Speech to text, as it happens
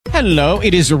Hello,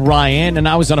 it is Ryan, and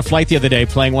I was on a flight the other day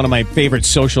playing one of my favorite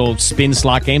social spin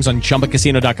slot games on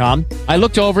ChumbaCasino.com. I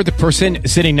looked over at the person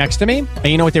sitting next to me, and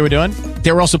you know what they were doing?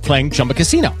 They were also playing Chumba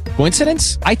Casino.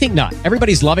 Coincidence? I think not.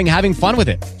 Everybody's loving having fun with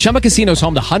it. Chumba Casino is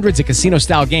home to hundreds of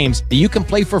casino-style games that you can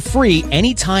play for free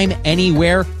anytime,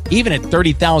 anywhere, even at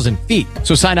 30,000 feet.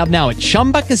 So sign up now at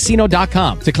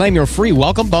ChumbaCasino.com to claim your free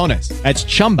welcome bonus. That's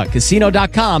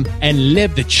ChumbaCasino.com and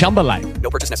live the Chumba life.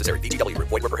 No purchase necessary. VGW.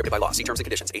 Void where prohibited by law. See terms and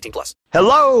conditions. 18+.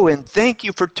 Hello, and thank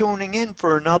you for tuning in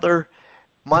for another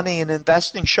Money and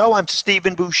Investing show. I'm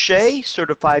Stephen Boucher,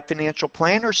 certified financial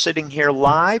planner, sitting here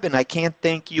live, and I can't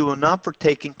thank you enough for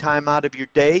taking time out of your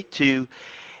day to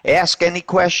ask any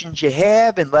questions you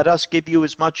have and let us give you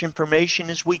as much information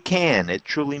as we can. It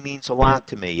truly means a lot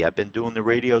to me. I've been doing the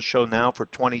radio show now for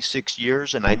 26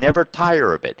 years, and I never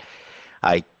tire of it.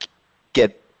 I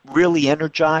get really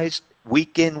energized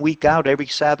week in, week out, every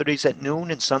Saturdays at noon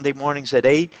and Sunday mornings at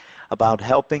 8 about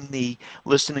helping the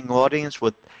listening audience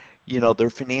with their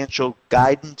financial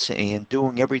guidance and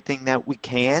doing everything that we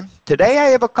can. Today I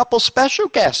have a couple special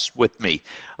guests with me,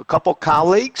 a couple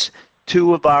colleagues,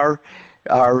 two of our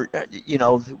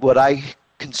what I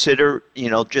consider,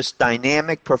 just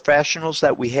dynamic professionals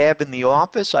that we have in the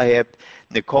office. I have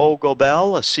Nicole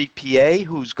Gobel, a CPA,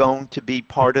 who's going to be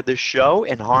part of the show,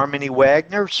 and Harmony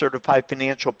Wagner, certified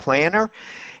financial planner.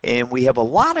 And we have a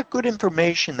lot of good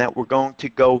information that we're going to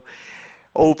go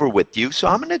over with you. So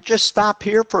I'm going to just stop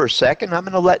here for a second. I'm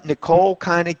going to let Nicole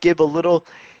kind of give a little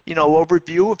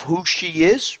overview of who she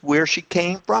is, where she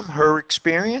came from, her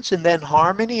experience, and then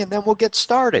Harmony, and then we'll get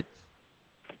started.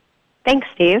 Thanks,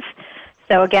 Steve.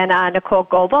 So again, Nicole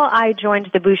Goebel. I joined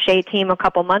the Boucher team a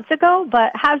couple months ago,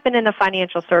 but have been in the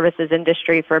financial services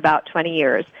industry for about 20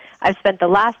 years. I've spent the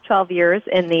last 12 years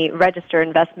in the registered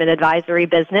investment advisory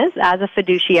business as a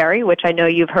fiduciary, which I know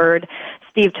you've heard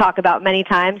Steve talk about many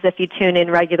times if you tune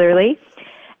in regularly.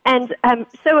 And I'm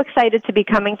so excited to be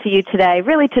coming to you today,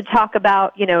 really to talk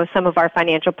about, some of our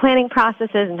financial planning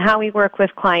processes and how we work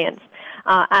with clients.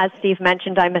 As Steve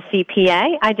mentioned, I'm a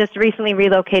CPA. I just recently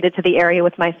relocated to the area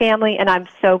with my family, and I'm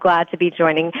so glad to be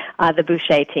joining the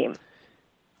Boucher team.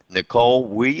 Nicole,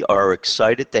 we are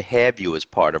excited to have you as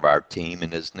part of our team.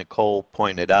 And as Nicole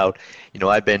pointed out,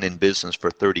 I've been in business for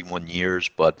 31 years,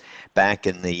 but back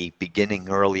in the beginning,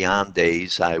 early on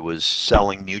days, I was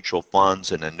selling mutual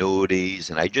funds and annuities,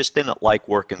 and I just didn't like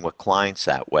working with clients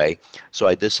that way. So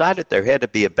I decided there had to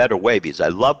be a better way because I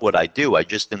love what I do. I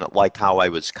just didn't like how I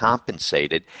was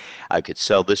compensated. I could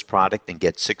sell this product and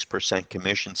get 6%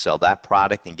 commission, sell that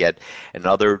product and get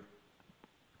another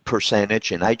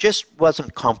percentage, and I just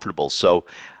wasn't comfortable. So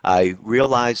I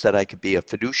realized that I could be a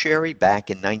fiduciary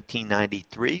back in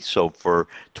 1993. So for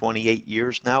 28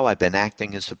 years now, I've been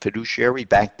acting as a fiduciary.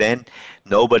 Back then,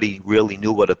 nobody really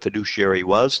knew what a fiduciary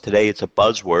was. Today, it's a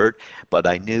buzzword, but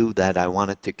I knew that I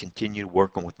wanted to continue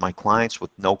working with my clients with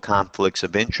no conflicts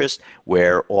of interest,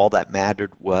 where all that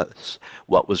mattered was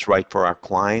what was right for our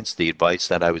clients, the advice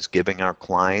that I was giving our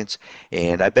clients.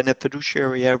 And I've been a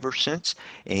fiduciary ever since,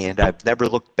 and I've never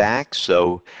looked back.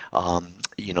 So,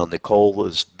 Nicole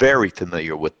is very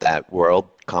familiar with that world,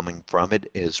 coming from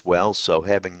it as well. So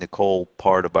having Nicole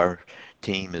part of our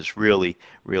team is really,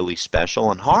 really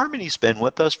special. And Harmony's been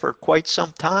with us for quite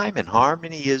some time, and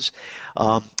Harmony is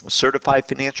a certified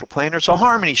financial planner. So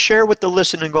Harmony, share with the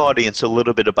listening audience a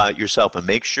little bit about yourself, and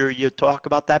make sure you talk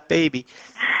about that baby.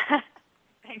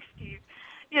 Thanks, Steve.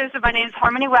 Yeah, so my name is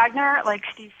Harmony Wagner. Like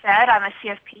Steve said, I'm a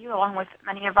CFP along with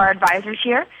many of our advisors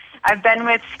here. I've been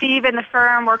with Steve in the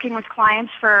firm working with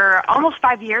clients for almost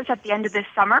 5 years at the end of this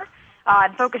summer,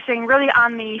 focusing really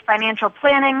on the financial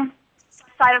planning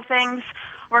side of things,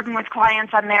 working with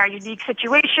clients on their unique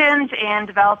situations and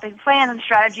developing plans and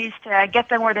strategies to get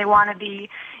them where they want to be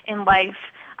in life.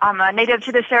 I'm a native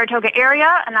to the Saratoga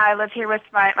area, and I live here with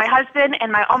my husband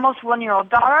and my almost 1-year-old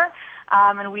daughter.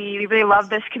 And we really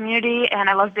love this community, and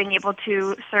I love being able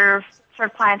to serve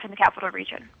clients in the capital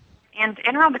region and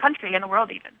around the country and the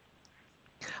world even.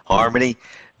 Harmony,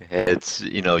 it's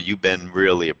you've been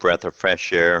really a breath of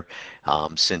fresh air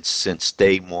since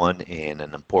day one, and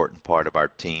an important part of our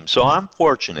team. So I'm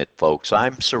fortunate, folks.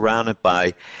 I'm surrounded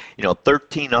by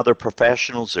 13 other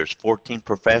professionals. There's 14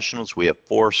 professionals. We have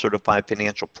 4 certified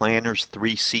financial planners,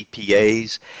 3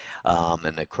 CPAs,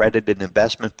 an accredited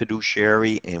investment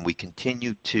fiduciary, and we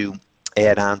continue to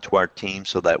add on to our team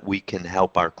so that we can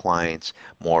help our clients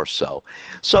more so.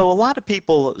 So a lot of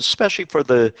people, especially for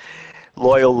the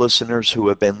loyal listeners who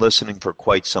have been listening for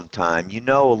quite some time,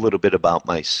 a little bit about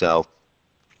myself.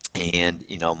 And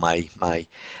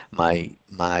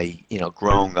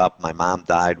growing up, my mom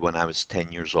died when I was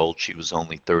 10 years old. She was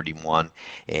only 31,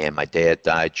 and my dad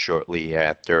died shortly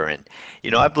after. And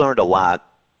I've learned a lot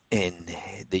in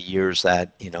the years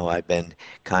that I've been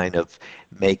kind of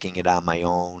making it on my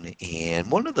own.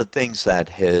 And one of the things that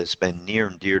has been near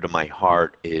and dear to my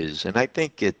heart is, and I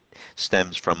think it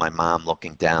stems from my mom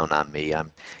looking down on me.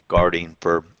 I'm guardian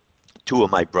for two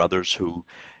of my brothers who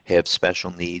have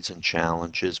special needs and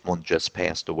challenges. One just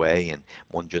passed away, and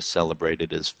one just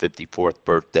celebrated his 54th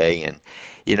birthday. And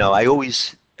I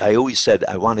always said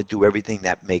I want to do everything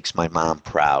that makes my mom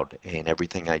proud, and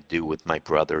everything I do with my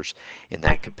brothers in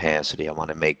that capacity, I want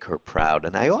to make her proud.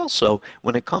 And I also,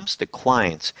 when it comes to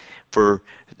clients,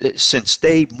 since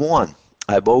day one,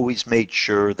 I've always made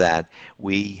sure that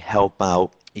we help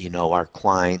out our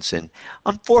clients. And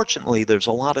unfortunately, there's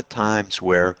a lot of times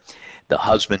where the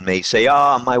husband may say,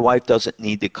 "Oh, my wife doesn't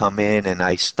need to come in," and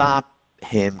I stop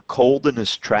him cold in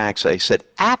his tracks. I said,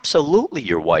 "Absolutely,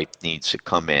 your wife needs to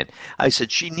come in." I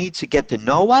said, "She needs to get to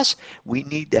know us. We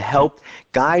need to help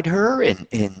guide her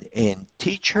and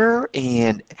teach her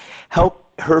and help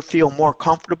her feel more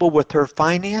comfortable with her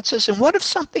finances. And what if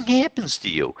something happens to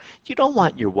you? You don't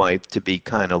want your wife to be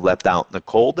kind of left out in the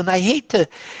cold." And I hate to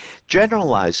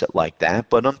generalize it like that,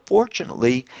 but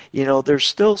unfortunately, there's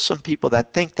still some people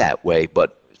that think that way.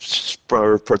 But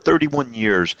for 31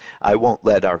 years, I won't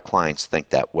let our clients think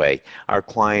that way. Our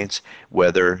clients,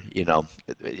 whether,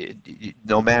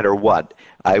 no matter what,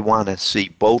 I want to see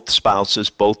both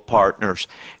spouses, both partners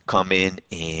come in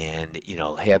and,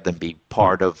 have them be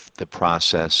part of the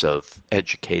process of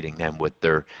educating them with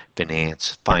their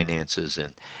finances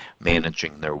and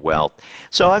managing their wealth.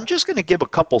 So I'm just going to give a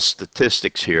couple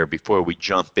statistics here before we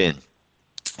jump in.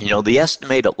 The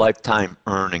estimated lifetime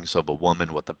earnings of a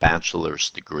woman with a bachelor's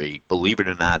degree, believe it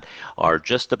or not, are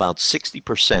just about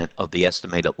 60% of the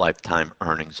estimated lifetime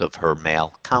earnings of her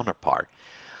male counterpart.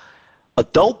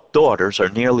 Adult daughters are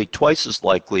nearly twice as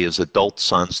likely as adult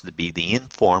sons to be the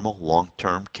informal,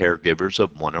 long-term caregivers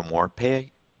of one or more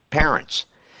parents.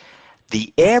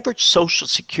 The average Social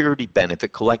Security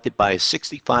benefit collected by a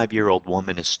 65-year-old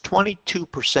woman is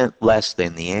 22% less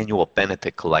than the annual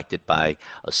benefit collected by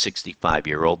a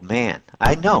 65-year-old man.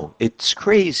 I know, it's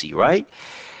crazy, right?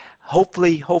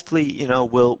 Hopefully,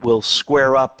 we'll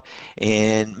square up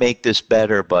and make this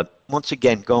better. But once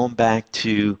again, going back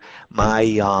to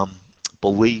my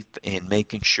belief in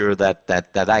making sure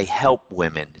that I help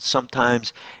women.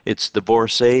 Sometimes it's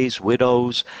divorcees,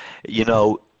 widows,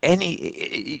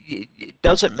 it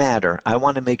doesn't matter. I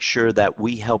want to make sure that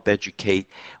we help educate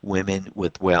women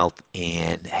with wealth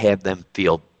and have them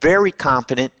feel very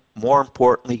confident, more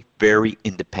importantly, very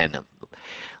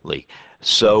independently.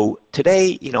 So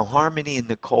today, Harmony and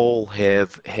Nicole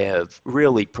have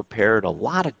really prepared a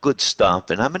lot of good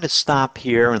stuff, and I'm going to stop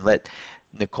here and let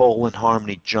Nicole and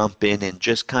Harmony jump in and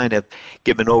just kind of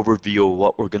give an overview of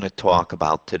what we're going to talk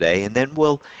about today, and then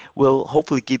we'll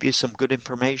hopefully give you some good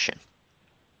information.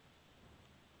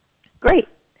 Great.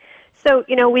 So,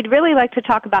 we'd really like to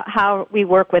talk about how we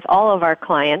work with all of our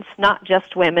clients, not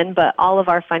just women, but all of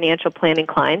our financial planning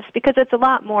clients, because it's a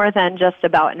lot more than just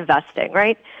about investing,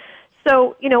 right?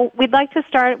 So, we'd like to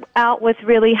start out with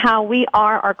really how we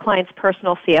are our clients'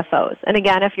 personal CFOs. And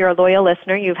again, if you're a loyal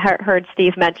listener, you've heard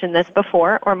Steve mention this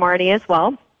before, or Marty as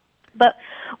well. But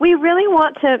we really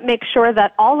want to make sure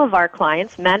that all of our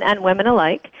clients, men and women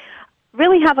alike,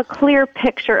 really have a clear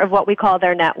picture of what we call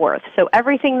their net worth. So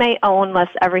everything they own less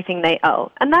everything they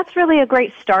owe. And that's really a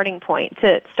great starting point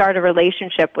to start a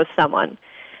relationship with someone.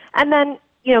 And then,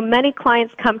 many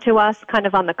clients come to us kind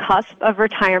of on the cusp of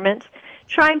retirement,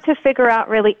 trying to figure out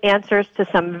really answers to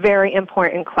some very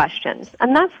important questions.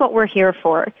 And that's what we're here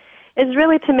for, is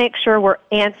really to make sure we're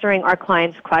answering our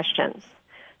clients' questions.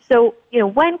 So,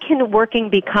 when can working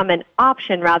become an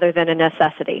option rather than a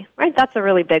necessity, right? That's a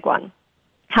really big one.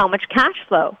 How much cash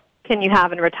flow can you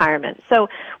have in retirement? So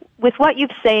with what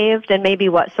you've saved and maybe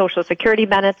what Social Security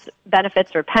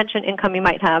benefits or pension income you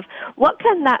might have, what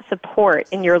can that support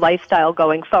in your lifestyle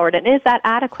going forward, and is that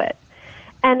adequate?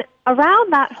 And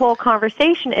around that whole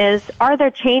conversation are there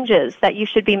changes that you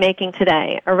should be making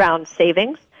today around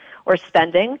savings or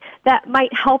spending that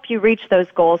might help you reach those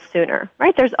goals sooner,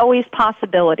 right? There's always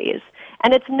possibilities.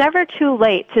 And it's never too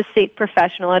late to seek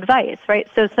professional advice, right?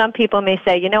 So some people may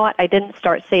say, I didn't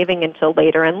start saving until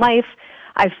later in life.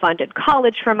 I funded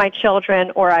college for my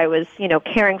children, or I was,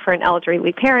 caring for an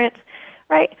elderly parent,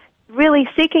 right? Really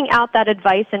seeking out that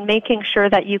advice and making sure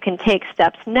that you can take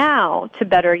steps now to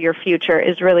better your future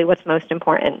is really what's most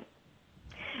important.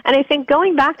 And I think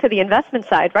going back to the investment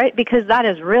side, right, because that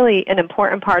is really an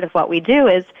important part of what we do,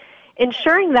 is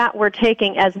ensuring that we're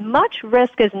taking as much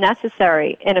risk as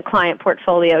necessary in a client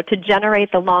portfolio to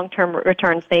generate the long-term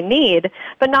returns they need,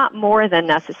 but not more than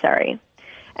necessary.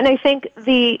 And I think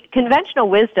the conventional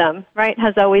wisdom, right,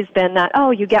 has always been that,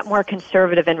 oh, you get more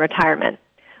conservative in retirement.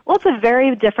 Well, it's a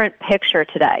very different picture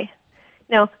today.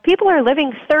 People are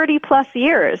living 30-plus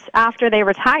years after they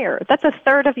retire. That's a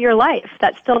third of your life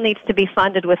that still needs to be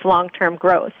funded with long-term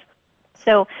growth.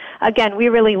 So, again, we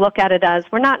really look at it as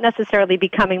we're not necessarily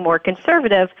becoming more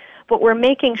conservative, but we're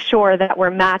making sure that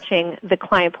we're matching the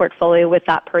client portfolio with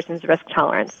that person's risk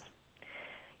tolerance.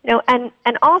 And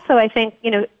also I think,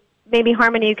 maybe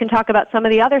Harmony, you can talk about some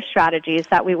of the other strategies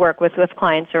that we work with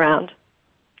clients around,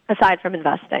 aside from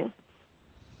investing.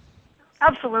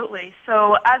 Absolutely.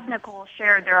 So as Nicole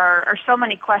shared, there are so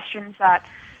many questions that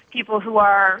people who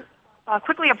are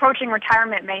quickly approaching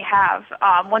retirement may have.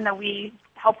 One that we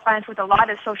help clients with a lot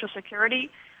is Social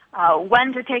Security.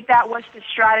 When to take that, what's the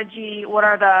strategy, what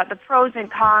are the pros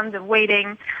and cons of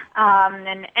waiting,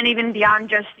 and even beyond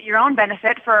just your own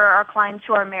benefit for our clients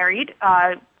who are married,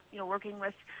 working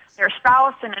with their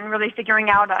spouse and really figuring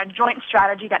out a joint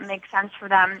strategy that makes sense for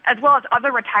them, as well as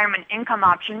other retirement income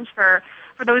options for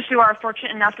those who are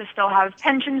fortunate enough to still have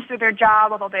pensions through their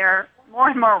job, although they're more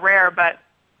and more rare. But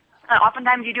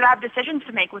oftentimes you do have decisions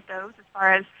to make with those as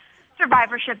far as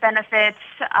survivorship benefits,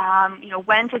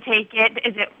 when to take it.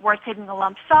 Is it worth taking a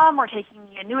lump sum or taking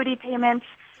the annuity payments?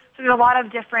 So there's a lot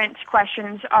of different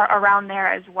questions around there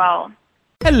as well.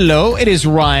 Hello, it is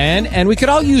Ryan, and we could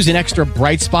all use an extra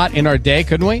bright spot in our day,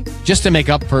 couldn't we? Just to make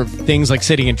up for things like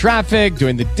sitting in traffic,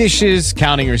 doing the dishes,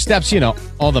 counting your steps,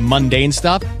 all the mundane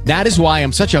stuff. That is why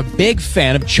I'm such a big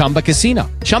fan of Chumba Casino.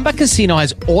 Chumba Casino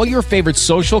has all your favorite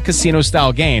social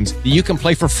casino-style games that you can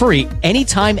play for free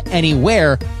anytime,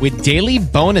 anywhere with daily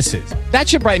bonuses. That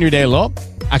should brighten your day a little.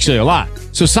 Actually, a lot.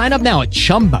 So sign up now at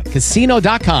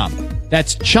ChumbaCasino.com.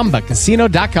 That's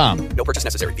ChumbaCasino.com. No purchase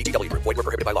necessary. VGW Group. Void where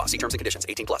prohibited by law. See terms and conditions.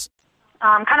 18+.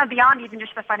 Kind of beyond even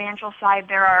just the financial side,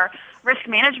 there are risk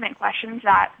management questions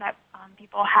that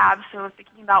people have. So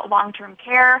thinking about long-term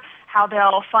care, how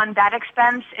they'll fund that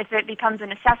expense if it becomes a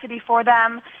necessity for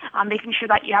them, making sure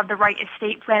that you have the right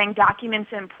estate planning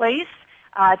documents in place.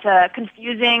 It's a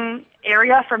confusing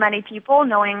area for many people,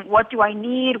 knowing what do I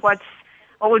need, what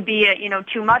would be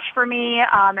too much for me,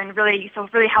 and really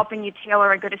helping you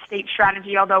tailor a good estate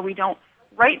strategy. Although we don't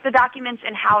write the documents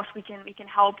in house, we can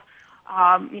help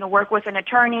work with an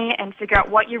attorney and figure out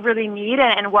what you really need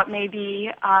and what may be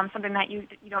something that you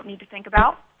don't need to think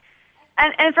about.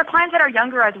 And for clients that are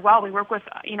younger as well, we work with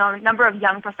a number of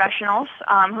young professionals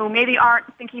who maybe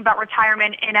aren't thinking about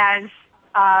retirement in as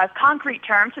concrete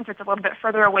terms, since it's a little bit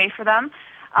further away for them.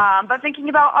 But thinking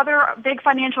about other big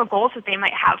financial goals that they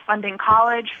might have, funding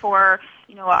college for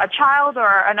a child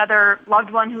or another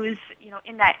loved one who's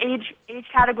in that age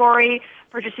category,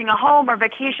 purchasing a home or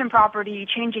vacation property,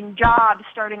 changing jobs,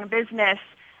 starting a business,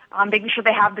 making sure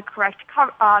they have the correct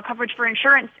coverage for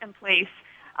insurance in place.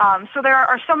 So there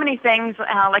are so many things,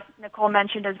 like Nicole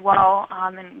mentioned as well,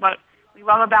 and what we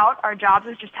love about our jobs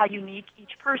is just how unique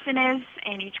each person is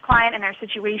and each client and their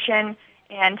situation,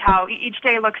 and how each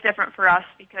day looks different for us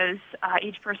because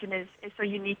each person is so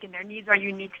unique and their needs are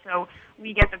unique, so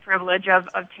we get the privilege of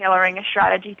tailoring a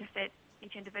strategy to fit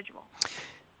each individual.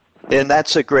 And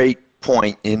that's a great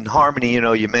point. In Harmony,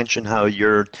 you mentioned how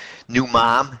your new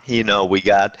mom, we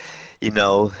got,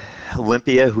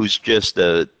 Olympia, who's just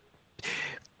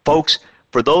folks,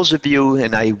 for those of you,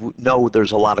 and I know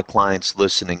there's a lot of clients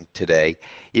listening today,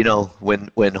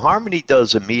 when Harmony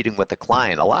does a meeting with a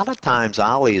client, a lot of times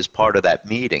Ollie is part of that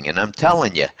meeting. And I'm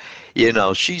telling you,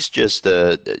 she's just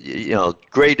a,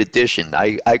 great addition.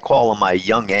 I call them my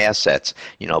young assets.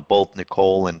 Both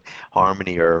Nicole and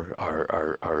Harmony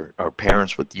are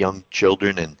parents with young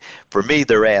children. And for me,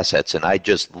 they're assets. And I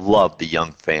just love the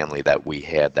young family that we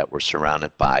have that we're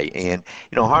surrounded by. And,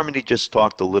 Harmony just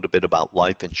talked a little bit about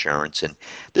life insurance. And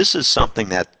this is something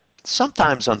that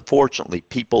sometimes, unfortunately,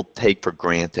 people take for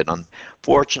granted.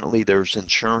 Unfortunately, there's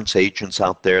insurance agents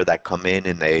out there that come in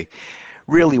and they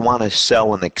really want to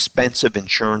sell an expensive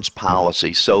insurance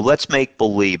policy. So let's make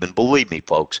believe, and believe me,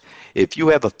 folks, if you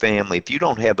have a family, if you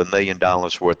don't have $1 million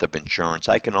worth of insurance,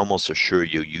 I can almost assure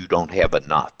you, you don't have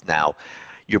enough. Now,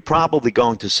 you're probably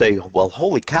going to say, well,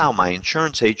 holy cow, my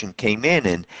insurance agent came in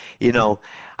and,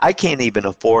 I can't even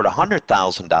afford a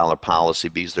 $100,000 policy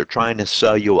because they're trying to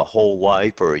sell you a whole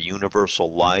life or a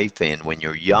universal life. And when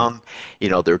you're young,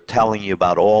 they're telling you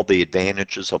about all the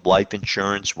advantages of life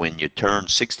insurance when you turn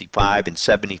 65 and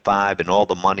 75 and all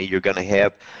the money you're going to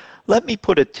have. Let me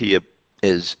put it to you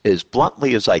as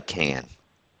bluntly as I can.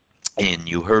 And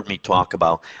you heard me talk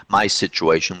about my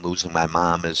situation, losing my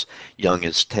mom as young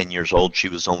as 10 years old. She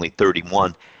was only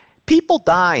 31. People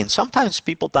die, and sometimes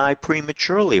people die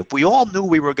prematurely. If we all knew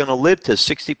we were going to live to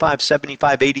 65,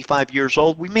 75, 85 years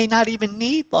old, we may not even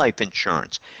need life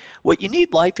insurance. What you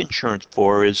need life insurance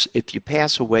for is if you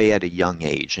pass away at a young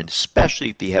age, and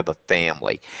especially if you have a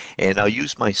family. And I'll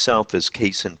use myself as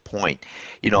case in point.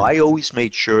 I always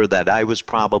made sure that I was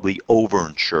probably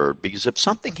overinsured, because if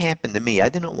something happened to me, I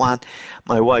didn't want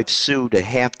my wife Sue to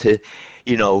have to,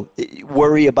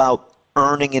 worry about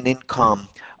earning an income,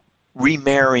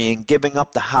 remarrying, giving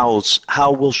up the house.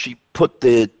 How will she put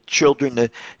the children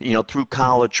through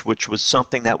college, which was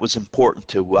something that was important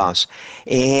to us,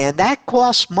 and that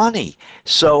costs money.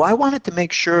 So I wanted to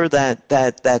make sure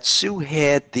that Sue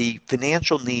had the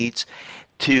financial needs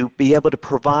to be able to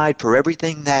provide for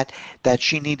everything that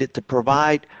she needed to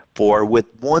provide for, with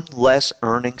one less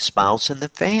earning spouse in the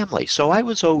family. So I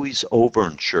was always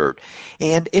overinsured.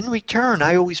 And in return,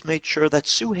 I always made sure that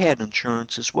Sue had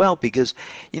insurance as well, because,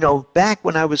 back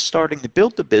when I was starting to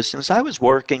build the business, I was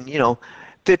working,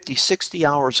 50, 60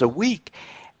 hours a week,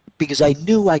 because I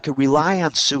knew I could rely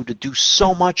on Sue to do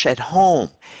so much at home.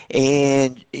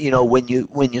 And when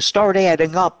you start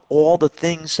adding up all the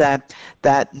things that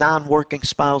non-working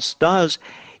spouse does,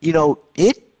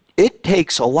 it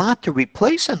takes a lot to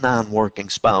replace a non-working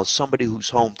spouse, somebody who's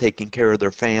home taking care of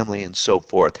their family and so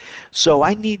forth. So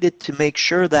I needed to make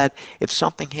sure that if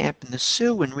something happened to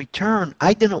Sue, in return,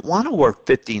 I didn't want to work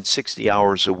 50 and 60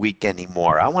 hours a week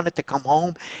anymore. I wanted to come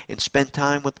home and spend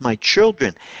time with my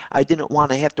children. I didn't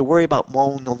want to have to worry about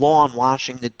mowing the lawn,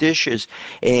 washing the dishes,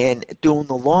 and doing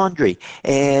the laundry.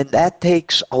 And that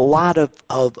takes a lot of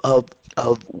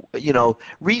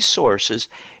resources.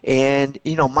 And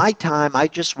my time, I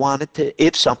just wanted to,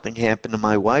 if something happened to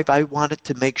my wife, I wanted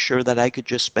to make sure that I could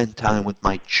just spend time with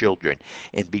my children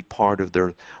and be part of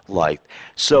their life.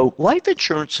 So life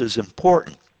insurance is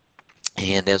important.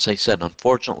 And as I said,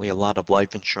 unfortunately, a lot of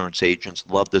life insurance agents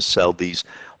love to sell these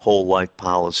whole life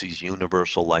policies,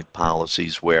 universal life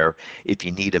policies, where if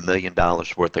you need $1 million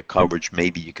worth of coverage,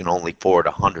 maybe you can only afford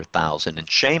 $100,000. And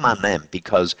shame on them,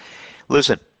 because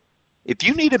listen, if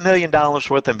you need $1 million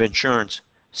worth of insurance,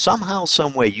 somehow,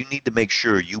 some way, you need to make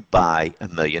sure you buy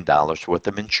 $1 million worth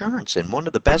of insurance. And one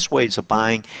of the best ways of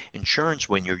buying insurance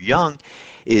when you're young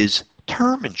is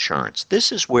term insurance.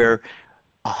 This is where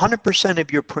 100%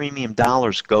 of your premium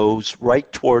dollars goes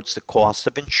right towards the cost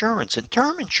of insurance. And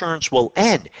term insurance will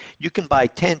end. You can buy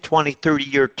 10, 20,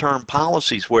 30-year term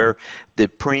policies where the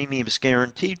premium is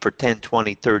guaranteed for 10,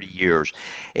 20, 30 years.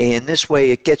 And this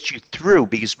way it gets you through,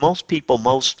 because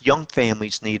most young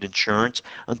families need insurance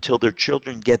until their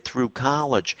children get through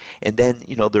college. And then,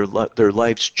 their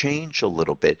lives change a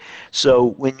little bit. So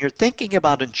when you're thinking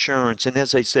about insurance, and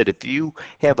as I said, if you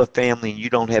have a family and you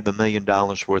don't have $1 million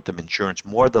worth of insurance,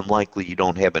 more than likely you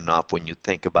don't have enough when you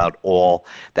think about all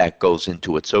that goes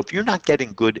into it. So if you're not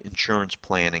getting good insurance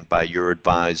planning by your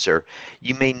advisor,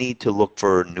 you may need to look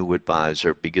for a new advisor,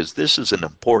 because this is an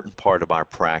important part of our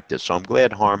practice. So I'm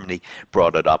glad Harmony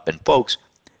brought it up. And folks,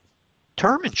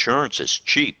 term insurance is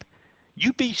cheap.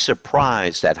 You'd be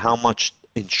surprised at how much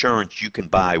insurance you can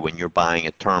buy when you're buying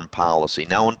a term policy.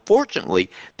 Now, unfortunately,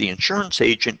 the insurance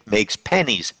agent makes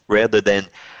pennies rather than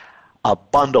a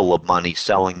bundle of money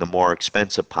selling the more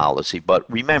expensive policy. But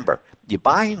remember, you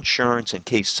buy insurance in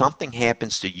case something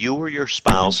happens to you or your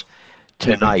spouse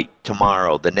tonight,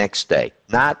 tomorrow, the next day,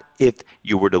 not if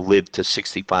you were to live to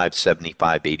 65,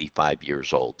 75, 85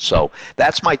 years old. So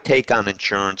that's my take on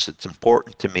insurance. It's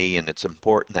important to me, and it's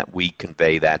important that we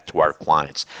convey that to our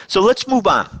clients. So let's move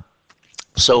on.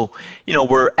 So,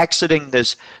 we're exiting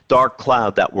this dark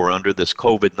cloud that we're under, this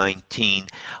COVID-19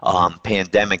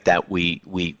 pandemic that we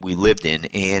lived in.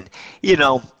 And,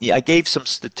 I gave some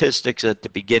statistics at the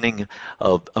beginning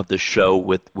of the show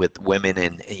with women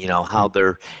and, how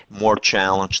they're more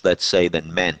challenged, let's say,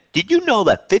 than men. Did you know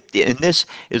that and this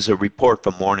is a report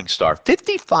from Morningstar,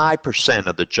 55%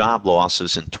 of the job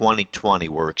losses in 2020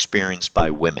 were experienced by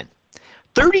women?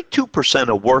 32%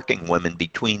 of working women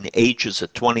between the ages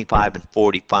of 25 and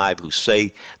 45 who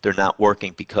say they're not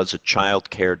working because of child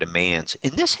care demands.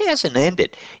 And this hasn't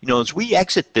ended. As we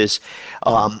exit this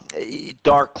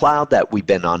dark cloud that we've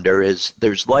been under,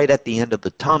 there's light at the end of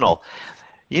the tunnel.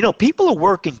 People are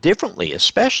working differently,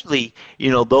 especially,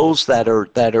 those that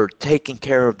are taking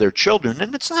care of their children.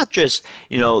 And it's not just,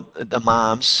 the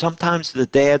moms. Sometimes the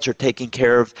dads are taking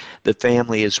care of the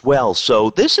family as well.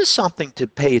 So this is something to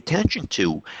pay attention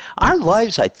to. Our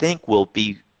lives, I think, will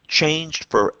be changed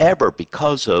forever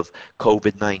because of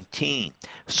COVID-19.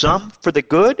 Some for the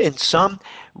good and some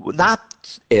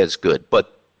not as good.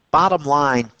 But bottom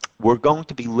line, we're going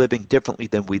to be living differently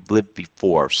than we'd lived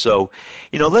before. So,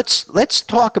 let's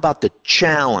talk about the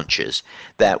challenges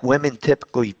that women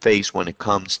typically face when it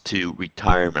comes to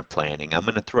retirement planning. I'm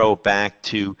going to throw it back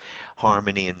to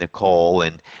Harmony and Nicole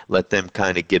and let them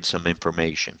kind of give some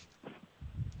information.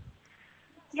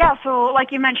 Yeah, so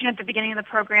like you mentioned at the beginning of the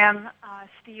program,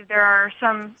 Steve, there are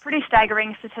some pretty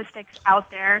staggering statistics out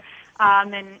there.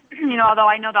 And, although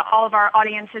I know that all of our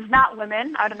audience is not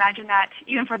women, I would imagine that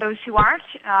even for those who aren't,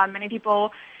 many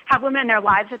people have women in their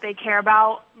lives that they care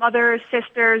about, mothers,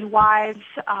 sisters, wives,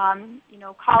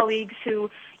 colleagues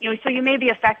who, so you may be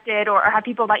affected or have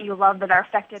people that you love that are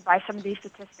affected by some of these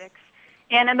statistics.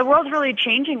 And the world's really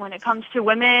changing when it comes to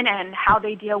women and how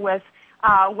they deal with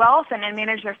wealth and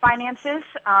manage their finances.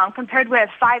 Compared with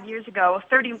 5 years ago,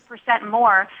 30%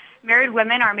 more married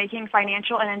women are making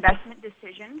financial and investment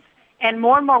decisions. And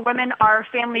more women are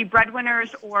family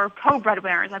breadwinners or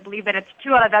co-breadwinners. I believe that it's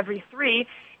 2 out of every 3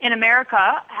 in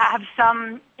America have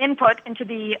some input into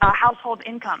the household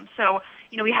income. So,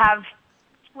 we have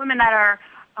women that are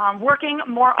working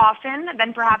more often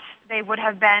than perhaps they would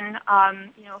have been,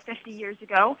 50 years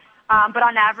ago. But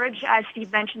on average, as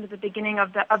Steve mentioned at the beginning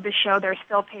of the show, they're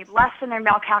still paid less than their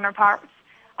male counterparts,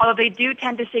 although they do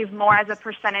tend to save more as a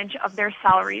percentage of their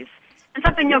salaries. And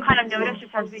something you'll kind of notice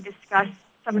just as we discuss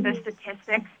some of the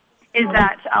statistics is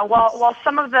that while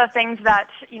some of the things that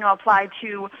apply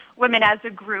to women as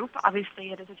a group,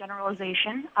 obviously it is a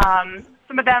generalization,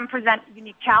 some of them present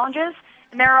unique challenges,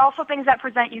 and there are also things that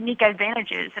present unique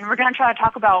advantages. And we're going to try to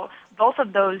talk about both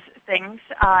of those things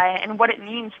and what it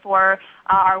means for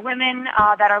our women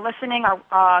that are listening,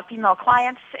 our female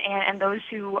clients, and those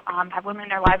who have women in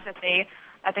their lives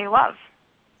that they love.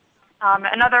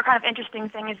 Another kind of interesting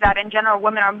thing is that in general,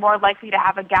 women are more likely to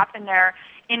have a gap in their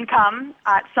income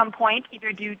at some point,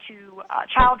 either due to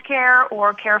child care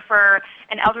or care for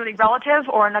an elderly relative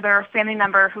or another family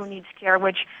member who needs care,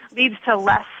 which leads to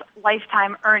less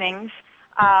lifetime earnings.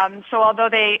 So although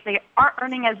they aren't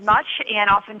earning as much and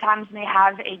oftentimes may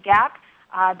have a gap,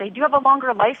 they do have a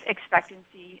longer life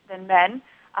expectancy than men.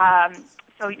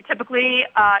 So typically,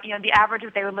 the average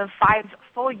is they would live 5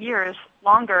 full years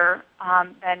longer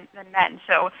than men.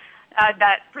 So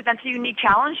that presents a unique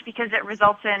challenge because it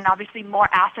results in obviously more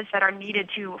assets that are needed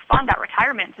to fund that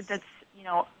retirement since it's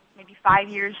maybe 5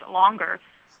 years longer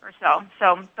or so.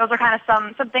 So those are kind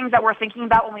of some things that we're thinking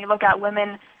about when we look at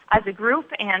women as a group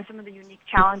and some of the unique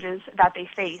challenges that they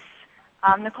face.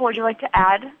 Nicole, would you like to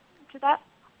add to that?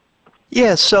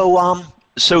 Yeah, so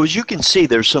as you can see,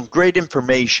 there's some great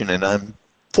information, and I'm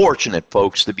fortunate,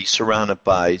 folks, to be surrounded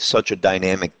by such a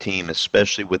dynamic team,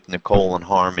 especially with Nicole and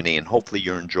Harmony, and hopefully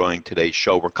you're enjoying today's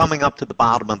show. We're coming up to the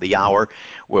bottom of the hour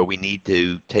where we need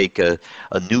to take a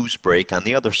news break. On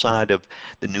the other side of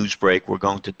the news break, we're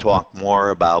going to talk more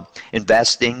about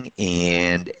investing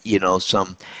and,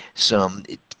 some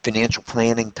financial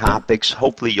planning topics.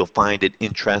 Hopefully you'll find it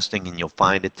interesting and you'll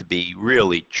find it to be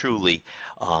really, truly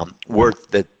worth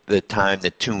the time to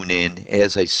tune in.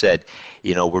 As I said,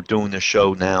 we're doing the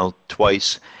show now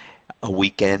twice a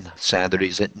weekend,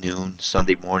 Saturdays at noon,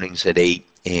 Sunday mornings at 8,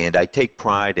 and I take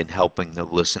pride in helping the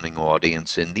listening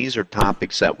audience. And these are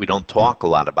topics that we don't talk a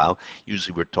lot about.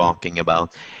 Usually we're talking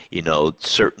about,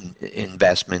 certain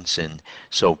investments and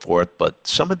so forth, but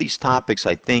some of these topics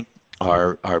I think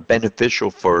are beneficial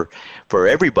for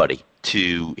everybody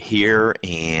to hear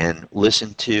and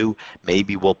listen to.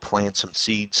 Maybe we'll plant some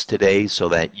seeds today so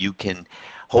that you can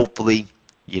hopefully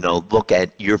look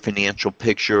at your financial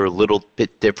picture a little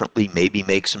bit differently, maybe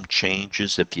make some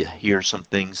changes if you hear some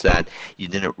things that you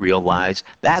didn't realize.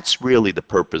 That's really the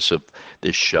purpose of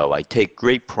this show. I take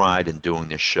great pride in doing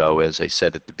this show. As I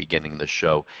said at the beginning of the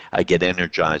show, I get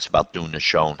energized about doing the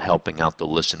show and helping out the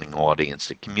listening audience.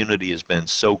 The community has been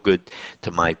so good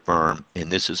to my firm,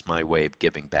 and this is my way of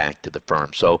giving back to the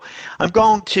firm. So I'm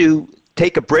going to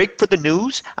take a break for the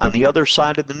news. On the other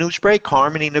side of the news break,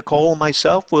 Harmony, Nicole, and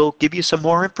myself will give you some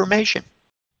more information.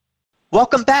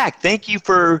 Welcome back. Thank you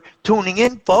for tuning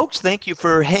in, folks. Thank you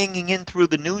for hanging in through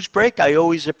the news break. I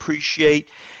always appreciate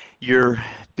your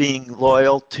being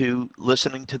loyal to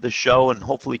listening to the show, and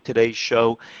hopefully today's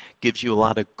show gives you a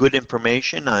lot of good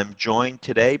information. I'm joined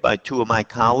today by 2 of my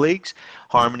colleagues,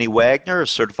 Harmony Wagner, a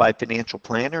certified financial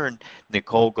planner, and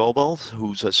Nicole Goebel,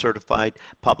 who's a certified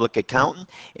public accountant.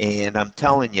 And I'm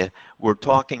telling you, we're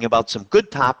talking about some good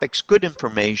topics, good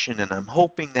information, and I'm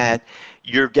hoping that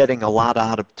you're getting a lot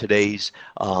out of today's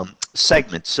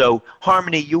segment. So,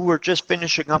 Harmony, you were just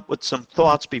finishing up with some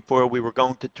thoughts before we were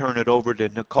going to turn it over to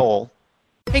Nicole.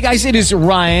 Hey guys, it is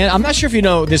Ryan. I'm not sure if you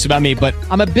know this about me, but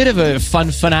I'm a bit of a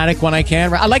fun fanatic when I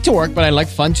can. I like to work, but I like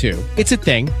fun too. It's a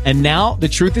thing. And now the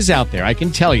truth is out there. I can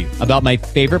tell you about my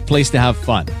favorite place to have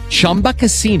fun. Chumba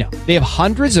Casino. They have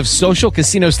hundreds of social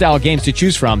casino style games to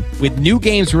choose from with new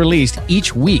games released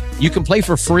each week. You can play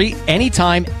for free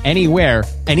anytime, anywhere.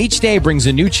 And each day brings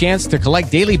a new chance to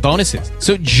collect daily bonuses.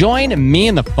 So join me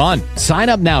in the fun. Sign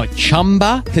up now at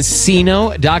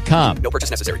ChumbaCasino.com. No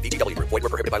purchase necessary. VGW Group. Void where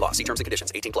prohibited by law. See terms and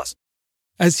conditions. 18+.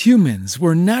 As humans,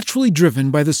 we're naturally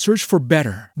driven by the search for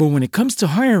better. But when it comes to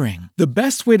hiring, the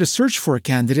best way to search for a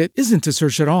candidate isn't to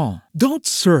search at all. Don't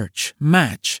search,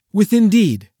 match with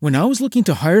Indeed. When I was looking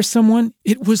to hire someone,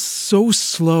 it was so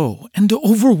slow and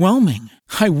overwhelming.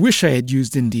 I wish I had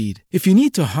used Indeed. If you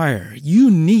need to hire,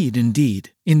 you need Indeed.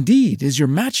 Indeed is your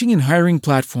matching and hiring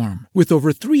platform with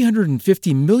over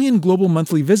 350 million global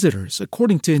monthly visitors,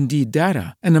 according to Indeed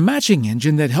data, and a matching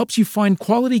engine that helps you find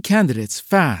quality candidates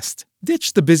fast.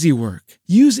 Ditch the busy work.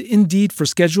 Use Indeed for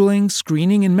scheduling,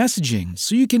 screening, and messaging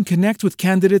so you can connect with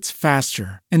candidates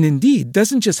faster. And Indeed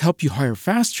doesn't just help you hire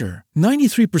faster.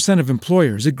 93% of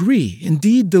employers agree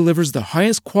Indeed delivers the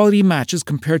highest quality matches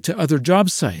compared to other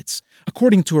job sites,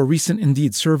 according to a recent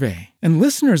Indeed survey. And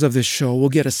listeners of this show will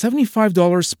get a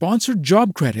 $75 sponsored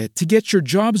job credit to get your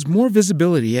jobs more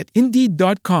visibility at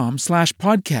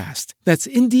Indeed.com/podcast. That's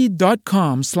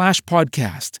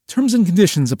Indeed.com/podcast. Terms and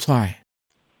conditions apply.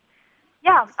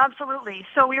 Yeah, absolutely.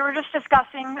 So we were just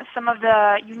discussing some of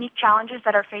the unique challenges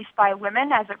that are faced by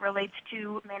women as it relates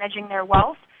to managing their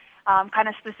wealth, kind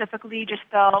of specifically just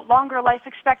the longer life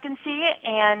expectancy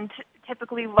and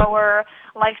typically lower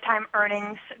lifetime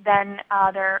earnings than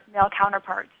their male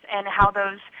counterparts, and how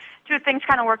those two things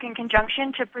kind of work in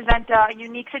conjunction to present a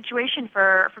unique situation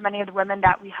for many of the women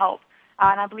that we help.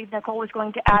 And I believe Nicole was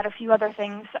going to add a few other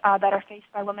things that are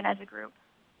faced by women as a group.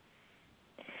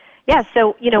 Yeah,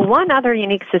 so, one other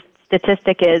unique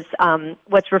statistic is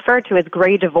what's referred to as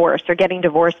gray divorce, or getting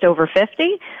divorced over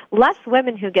 50. Less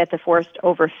women who get divorced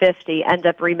over 50 end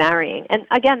up remarrying. And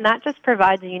again, that just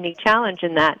provides a unique challenge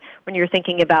in that when you're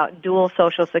thinking about dual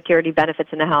Social Security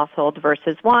benefits in a household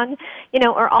versus one,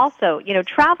 or also,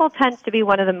 travel tends to be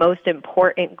one of the most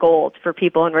important goals for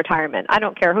people in retirement. I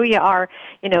don't care who you are,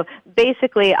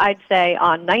 basically I'd say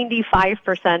on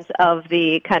 95% of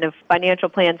the kind of financial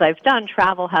plans I've done,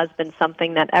 travel has been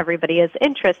something that everybody is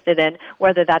interested in,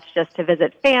 whether that's just to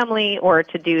visit family or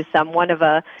to do some one of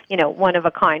a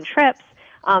kind trips.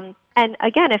 And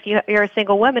again, if you're a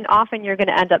single woman, often you're going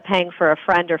to end up paying for a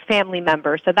friend or family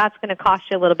member, so that's going to cost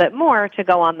you a little bit more to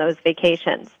go on those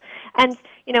vacations. And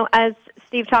as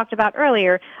Steve talked about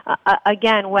earlier,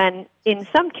 again, when in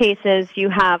some cases you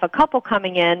have a couple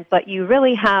coming in, but you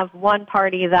really have one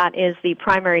party that is the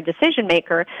primary decision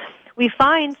maker, we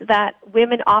find that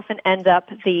women often end up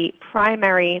the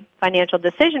primary financial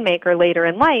decision maker later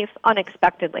in life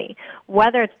unexpectedly,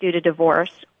 whether it's due to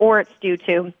divorce or it's due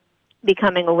to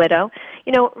becoming a widow.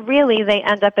 Really they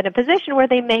end up in a position where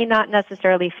they may not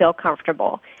necessarily feel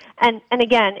comfortable. And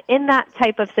again, in that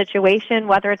type of situation,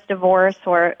 whether it's divorce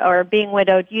or being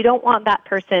widowed, you don't want that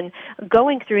person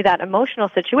going through that emotional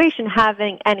situation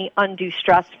having any undue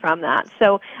stress from that.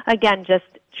 So again, just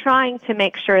trying to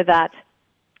make sure that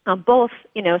both,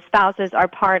 spouses are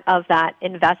part of that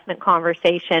investment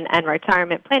conversation and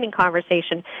retirement planning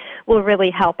conversation will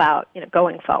really help out,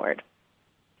 going forward.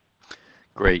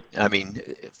 Great. I mean,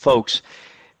 folks,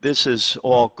 this is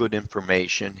all good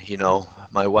information.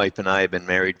 My wife and I have been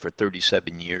married for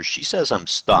 37 years. She says I'm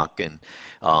stuck, and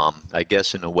I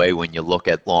guess in a way, when you look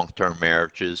at long-term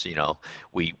marriages,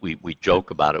 we joke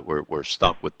about it. We're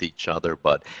stuck with each other,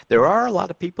 but there are a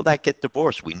lot of people that get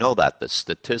divorced. We know that the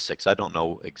statistics. I don't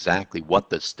know exactly what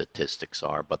the statistics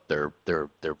are, but they're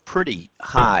pretty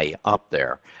high up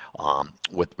there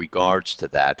with regards to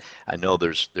that. I know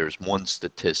there's one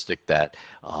statistic that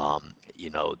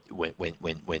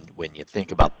when you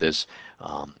think about this,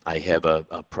 I have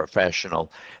a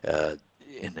professional,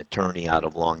 an attorney out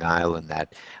of Long Island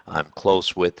that I'm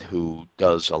close with, who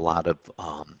does a lot of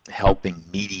helping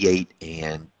mediate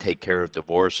and take care of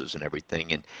divorces and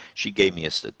everything. And she gave me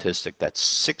a statistic that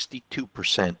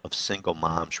 62% of single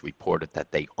moms reported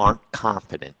that they aren't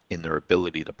confident in their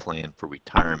ability to plan for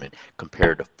retirement,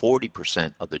 compared to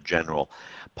 40% of the general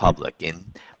public.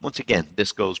 And once again,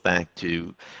 this goes back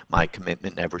to my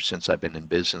commitment ever since I've been in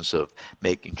business of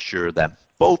making sure that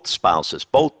both spouses,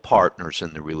 both partners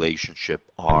in the relationship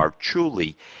are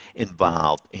truly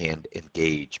involved and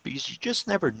engaged, because you just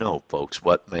never know, folks,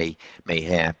 what may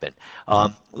happen.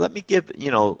 Let me give a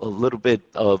little bit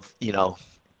of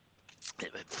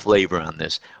flavor on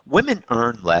this. Women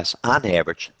earn less on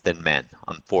average than men,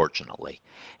 unfortunately.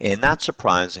 And not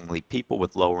surprisingly, people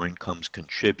with lower incomes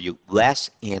contribute less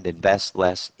and invest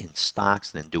less in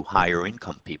stocks than do higher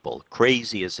income people.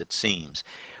 Crazy as it seems,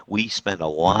 we spend a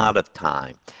lot of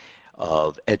time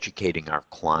of educating our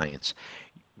clients.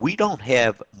 We don't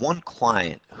have one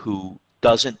client who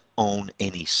doesn't own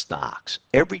any stocks.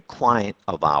 Every client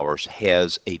of ours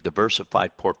has a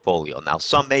diversified portfolio. Now,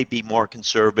 some may be more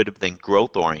conservative than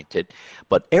growth oriented,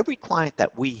 but every client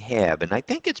that we have, and I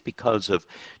think it's because of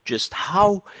just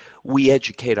how we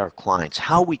educate our clients,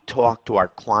 how we talk to our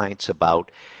clients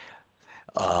about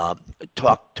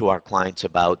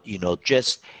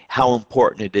just how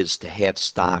important it is to have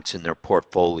stocks in their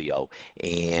portfolio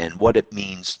and what it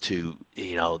means to,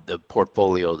 the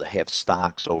portfolio to have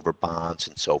stocks over bonds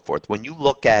and so forth. When you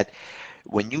look at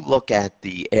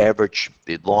the average,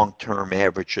 the long-term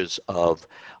averages of,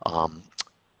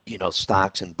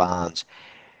 stocks and bonds,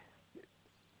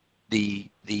 the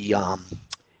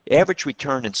average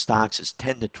return in stocks is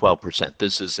 10 to 12%.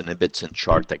 This is an Ibbotson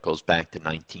chart that goes back to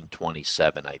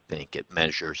 1927, I think. It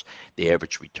measures the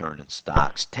average return in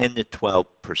stocks, 10 to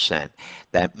 12%.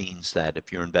 That means that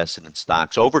if you're invested in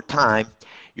stocks over time,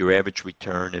 your average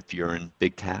return, if you're in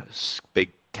big cap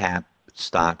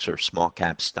stocks or small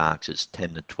cap stocks, is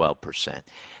 10 to 12%.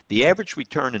 The average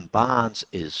return in bonds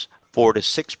is 4 to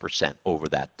 6% over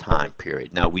that time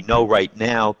period. Now, we know right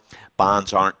now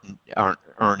bonds aren't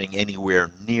earning anywhere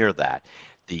near that.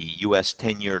 The U.S.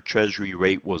 10-year Treasury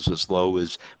rate was as low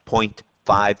as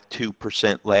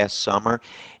 0.52% last summer.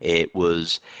 It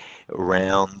was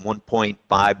around 1.5,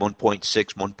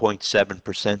 1.6,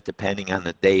 1.7%, depending on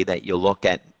the day that you look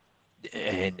at,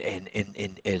 and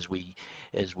as we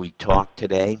talk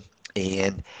today.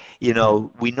 And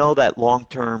we know that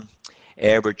long-term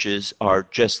averages are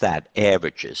just that,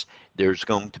 averages. There's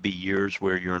going to be years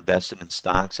where you're invested in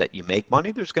stocks that you make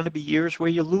money. There's going to be years where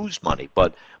you lose money.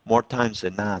 But more times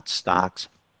than not, stocks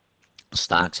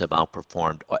have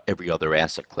outperformed every other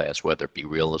asset class, whether it be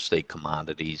real estate,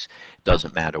 commodities.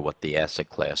 Doesn't matter what the asset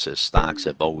class is. Stocks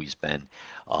have always been,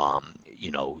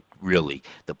 really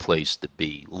the place to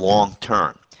be long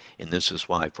term. And this is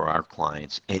why for our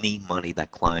clients, any money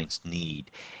that clients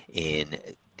need in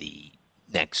the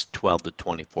next 12 to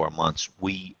 24 months,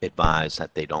 we advise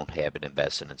that they don't have it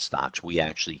invested in stocks. We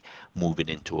actually move it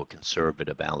into a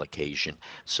conservative allocation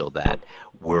so that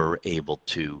we're able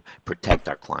to protect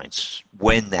our clients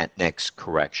when that next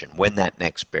correction, when that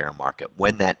next bear market,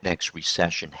 when that next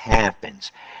recession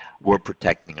happens. We're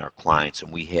protecting our clients,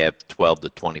 and we have 12 to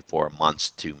 24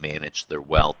 months to manage their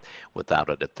wealth without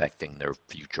it affecting their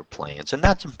future plans. And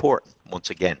that's important. Once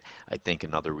again, I think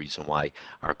another reason why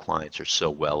our clients are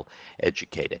so well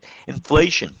educated.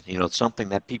 Inflation, it's something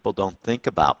that people don't think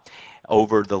about.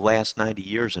 Over the last 90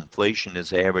 years, inflation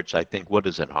has averaged, I think, what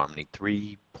is it, Harmony?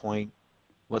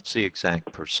 What's the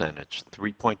exact percentage?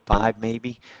 3.5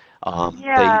 maybe? Something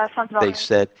about they right.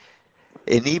 said.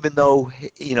 And even though,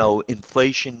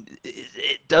 inflation,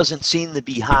 it doesn't seem to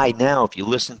be high now. If you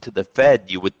listen to the Fed,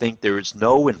 you would think there is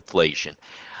no inflation.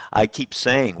 I keep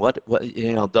saying,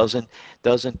 doesn't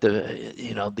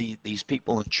these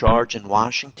people in charge in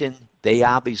Washington, they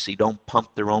obviously don't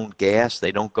pump their own gas.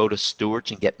 They don't go to Stewart's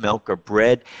and get milk or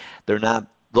bread. They're not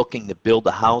looking to build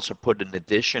a house or put an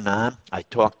addition on. I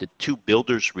talked to 2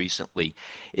 builders recently.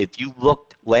 If you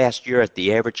looked last year at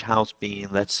the average house being,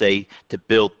 let's say, to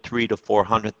build 300,000 to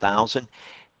 400,000,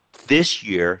 this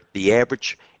year the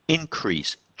average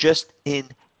increase just in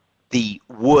the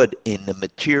wood, in the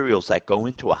materials that go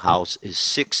into a house, is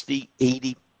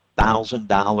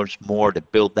 $60,000-$80,000 more to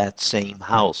build that same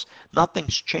house.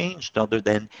 Nothing's changed other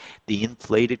than the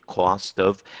inflated cost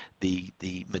of the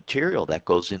material that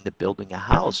goes into building a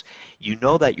house. You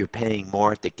know that you're paying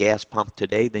more at the gas pump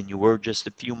today than you were just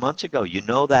a few months ago. You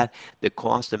know that the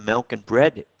cost of milk and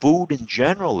bread, food in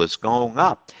general, is going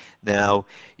up. Now,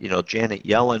 Janet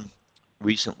Yellen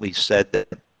recently said that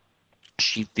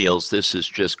she feels this is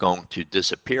just going to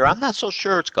disappear. I'm not so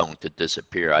sure it's going to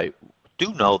disappear. I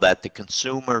do know that the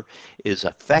consumer is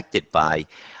affected by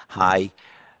high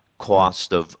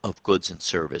cost of goods and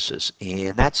services,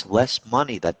 and that's less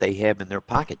money that they have in their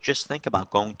pocket. Just think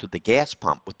about going to the gas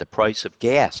pump with the price of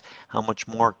gas, how much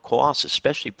more it costs,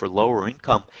 especially for lower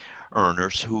income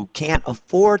earners who can't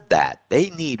afford that.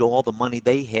 They need all the money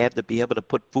they have to be able to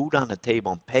put food on the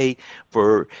table and pay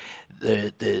for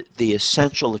the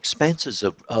essential expenses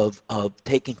of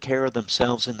taking care of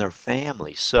themselves and their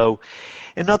families. So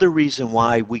another reason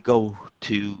why we go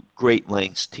to great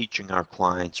lengths teaching our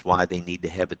clients why they need to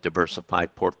have a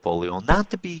diversified portfolio, not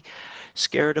to be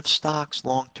scared of stocks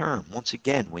long term. Once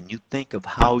again, when you think of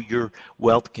how your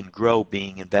wealth can grow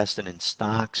being invested in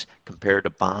stocks compared to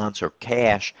bonds or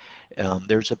cash,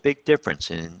 there's a big difference.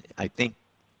 And I think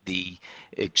the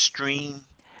extreme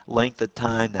length of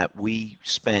time that we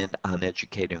spend on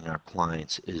educating our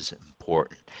clients is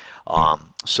important.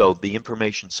 So the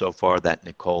information so far that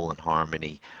Nicole and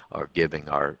Harmony are giving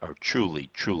are truly,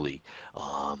 truly,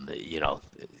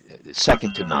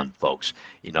 second to none, folks.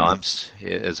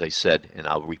 As I said, and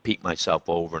I'll repeat myself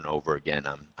over and over again,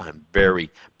 I'm very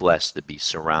blessed to be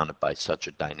surrounded by such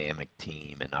a dynamic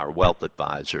team, and our wealth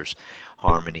advisors,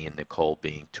 Harmony and Nicole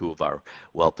being two of our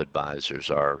wealth advisors,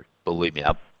 are, believe me,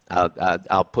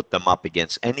 I'll put them up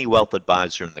against any wealth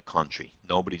advisor in the country.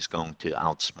 Nobody's going to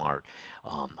outsmart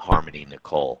Harmony and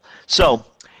Nicole. So,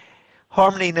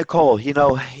 Harmony and Nicole,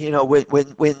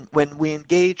 when we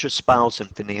engage a spouse in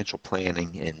financial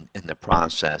planning in the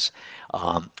process,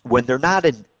 when they're not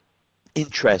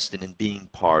interested in being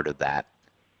part of that,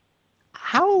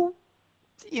 how,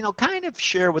 kind of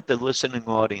share with the listening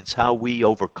audience how we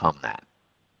overcome that.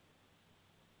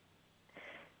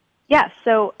 Yes,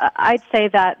 so I'd say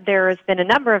that there has been a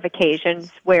number of occasions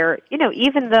where,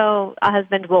 even though a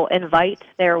husband will invite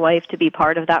their wife to be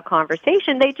part of that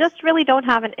conversation, they just really don't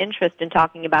have an interest in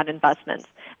talking about investments.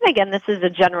 And again, this is a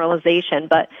generalization,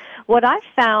 but what I've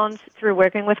found through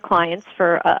working with clients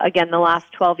for, again, the last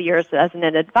 12 years as an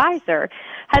advisor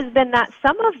has been that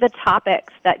some of the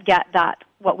topics that get that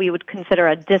what we would consider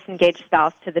a disengaged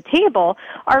spouse to the table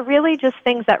are really just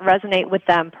things that resonate with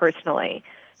them personally.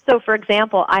 So, for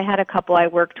example, I had a couple I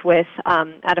worked with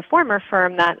at a former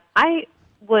firm that I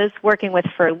was working with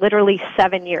for literally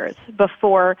 7 years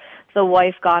before the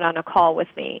wife got on a call with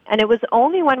me. And it was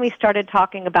only when we started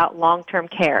talking about long-term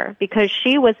care, because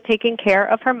she was taking care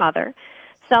of her mother,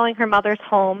 selling her mother's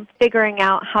home, figuring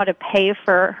out how to pay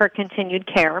for her continued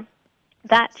care,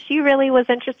 that she really was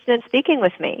interested in speaking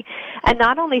with me. And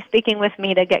not only speaking with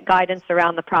me to get guidance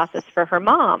around the process for her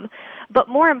mom, but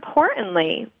more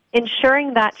importantly,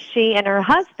 ensuring that she and her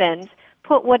husband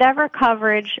put whatever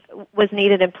coverage was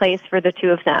needed in place for the two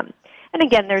of them. And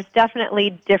again, there's definitely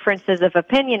differences of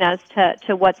opinion as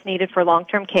to what's needed for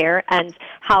long-term care and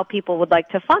how people would like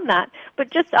to fund that, but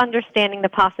just understanding the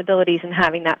possibilities and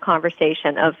having that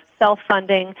conversation of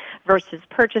self-funding versus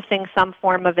purchasing some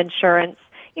form of insurance,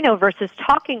 versus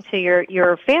talking to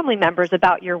your family members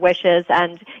about your wishes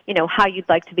and, how you'd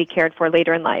like to be cared for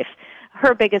later in life.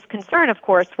 Her biggest concern, of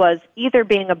course, was either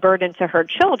being a burden to her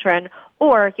children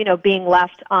or, being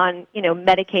left on,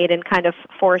 Medicaid and kind of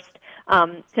forced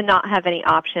to not have any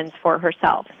options for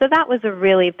herself. So that was a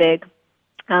really big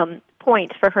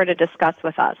point for her to discuss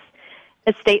with us.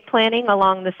 Estate planning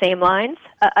along the same lines,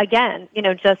 again,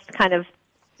 just kind of,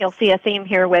 you'll see a theme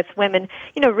here with women,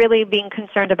 really being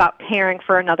concerned about caring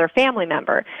for another family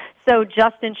member. So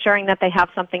just ensuring that they have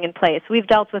something in place. We've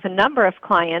dealt with a number of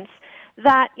clients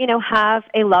that, have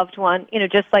a loved one,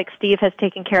 just like Steve has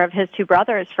taken care of his two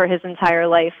brothers for his entire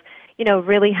life,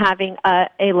 really having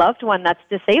a loved one that's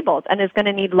disabled and is going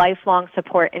to need lifelong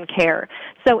support and care.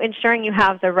 So ensuring you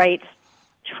have the right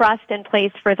trust in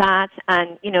place for that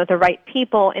and, the right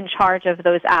people in charge of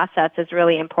those assets is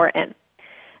really important.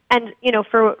 And,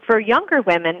 for younger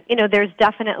women, there's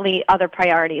definitely other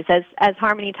priorities. As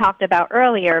Harmony talked about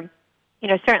earlier,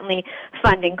 certainly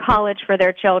funding college for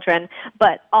their children,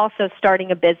 but also starting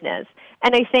a business.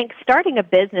 And I think starting a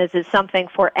business is something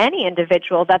for any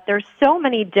individual that there's so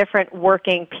many different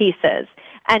working pieces.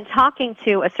 And talking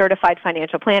to a certified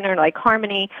financial planner like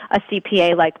Harmony, a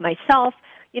CPA like myself,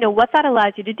 what that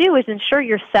allows you to do is ensure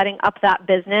you're setting up that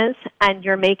business and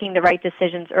you're making the right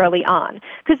decisions early on.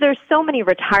 Because there's so many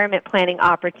retirement planning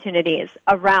opportunities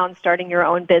around starting your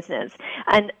own business.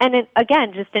 And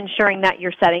again, just ensuring that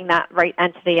you're setting that right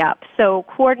entity up. So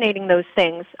coordinating those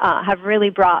things have really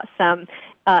brought some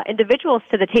individuals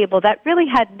to the table that really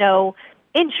had no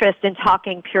interest in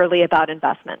talking purely about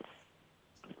investments.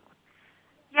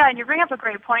 Yeah, and you bring up a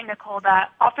great point, Nicole,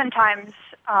 that oftentimes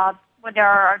when there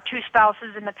are two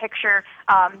spouses in the picture,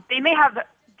 they may have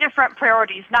different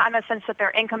priorities, not in the sense that they're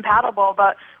incompatible,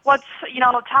 but what's,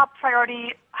 top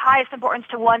priority, highest importance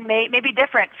to one may be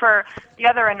different for the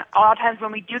other. And a lot of times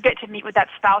when we do get to meet with that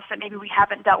spouse that maybe we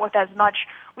haven't dealt with as much,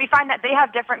 we find that they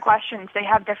have different questions, they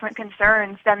have different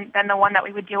concerns than the one that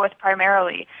we would deal with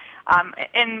primarily.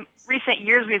 In recent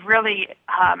years, we've really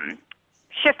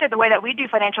shifted the way that we do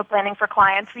financial planning for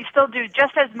clients. We still do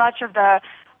just as much of the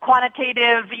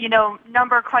quantitative,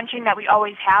 number crunching that we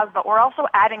always have, but we're also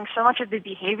adding so much of the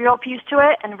behavioral piece to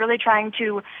it and really trying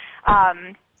to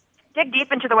dig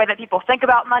deep into the way that people think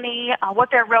about money,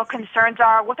 what their real concerns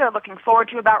are, what they're looking forward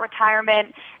to about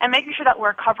retirement, and making sure that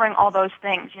we're covering all those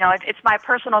things. It's my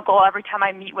personal goal every time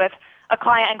I meet with a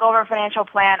client and go over a financial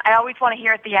plan. I always want to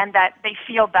hear at the end that they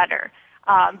feel better.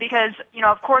 Because,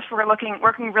 of course, we're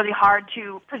working really hard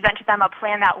to present to them a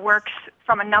plan that works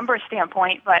from a numbers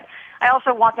standpoint, but I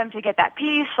also want them to get that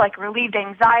peace, like relieved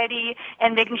anxiety,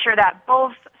 and making sure that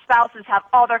both spouses have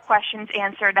all their questions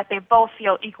answered, that they both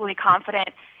feel equally confident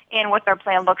in what their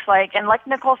plan looks like. And like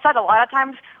Nicole said, a lot of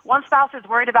times one spouse is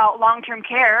worried about long-term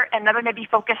care and another may be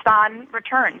focused on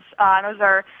returns.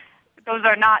 Those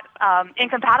are not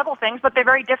incompatible things, but they're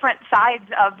very different sides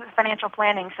of financial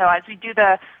planning. So as we do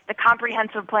the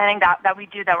comprehensive planning that we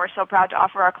do that we're so proud to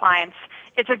offer our clients,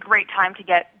 it's a great time to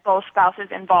get both spouses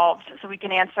involved so we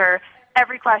can answer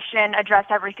every question, address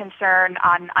every concern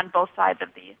on both sides of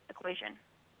the equation.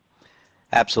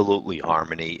 Absolutely,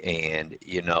 Harmony. And,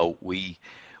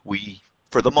 we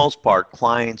for the most part,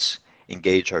 clients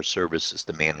engage our services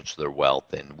to manage their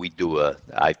wealth, and we do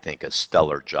I think, a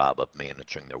stellar job of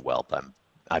managing their wealth.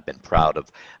 I've been proud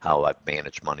of how I've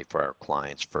managed money for our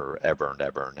clients forever and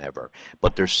ever and ever.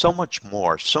 But there's so much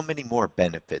more, so many more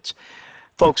benefits.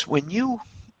 Folks, when you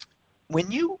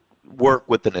work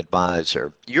with an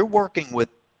advisor, you're working with,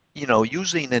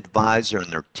 usually an advisor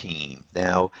and their team.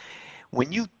 Now,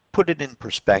 when you put it in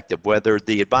perspective, whether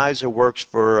the advisor works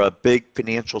for a big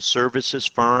financial services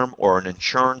firm or an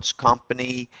insurance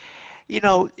company,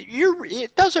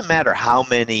 it doesn't matter how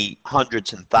many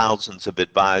hundreds and thousands of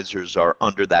advisors are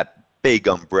under that big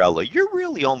umbrella. You're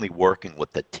really only working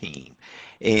with the team.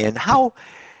 And how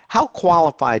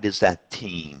qualified is that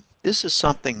team? This is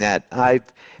something that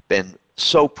I've been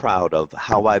so proud of,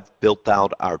 how I've built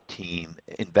out our team,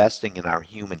 investing in our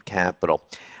human capital.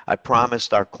 I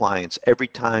promised our clients every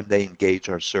time they engage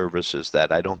our services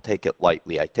that I don't take it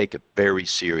lightly. I take it very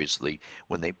seriously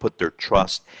when they put their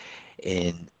trust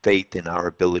and faith in our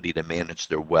ability to manage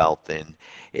their wealth. And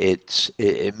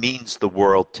it means the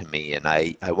world to me. And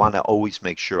I want to always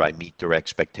make sure I meet their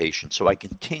expectations. So I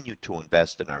continue to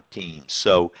invest in our team.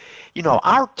 So,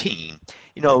 our team,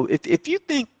 if you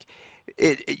think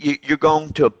you're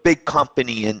going to a big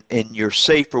company and you're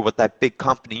safer with that big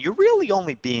company, you're really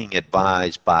only being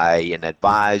advised by an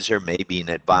advisor, maybe an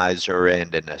advisor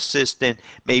and an assistant.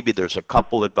 Maybe there's a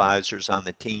couple advisors on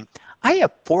the team. I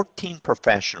have 14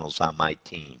 professionals on my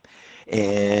team.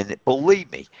 And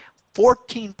believe me,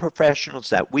 14 professionals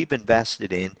that we've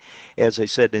invested in. As I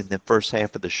said in the first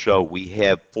half of the show, we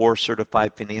have 4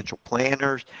 certified financial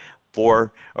planners, 3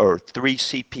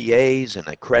 CPAs, and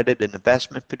a accredited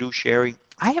investment fiduciary.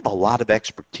 I have a lot of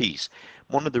expertise.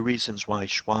 One of the reasons why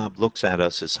Schwab looks at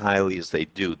us as highly as they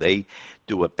do a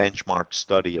benchmark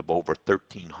study of over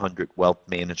 1,300 wealth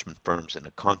management firms in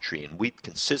the country, and we've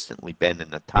consistently been in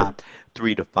the top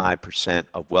 3 to 5%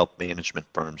 of wealth management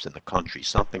firms in the country,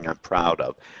 something I'm proud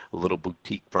of, a little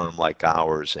boutique firm like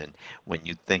ours. And when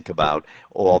you think about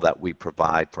all that we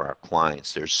provide for our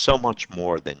clients, there's so much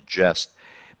more than just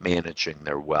managing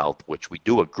their wealth, which we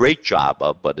do a great job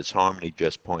of, but as Harmony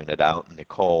just pointed out, and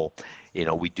Nicole,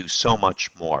 we do so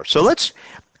much more. So let's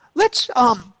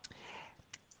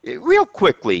real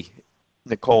quickly,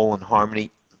 Nicole and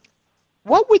Harmony,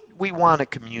 what would we want to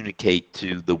communicate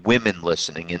to the women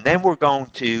listening? And then we're going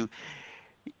to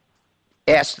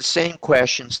ask the same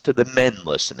questions to the men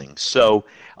listening. So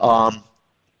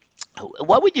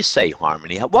what would you say,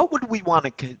 Harmony? What would we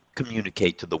want to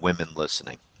communicate to the women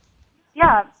listening?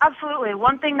 Yeah, absolutely.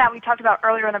 One thing that we talked about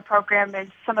earlier in the program is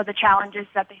some of the challenges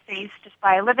that they face just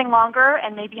by living longer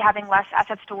and maybe having less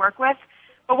assets to work with.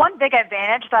 But one big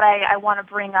advantage that I want to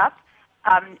bring up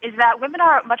is that women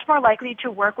are much more likely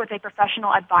to work with a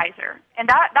professional advisor. And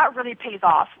that really pays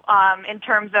off in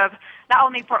terms of not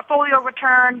only portfolio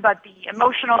return, but the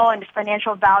emotional and just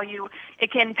financial value.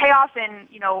 It can pay off in,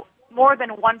 more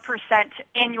than 1%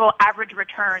 annual average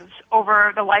returns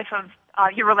over the life of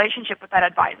your relationship with that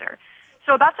advisor.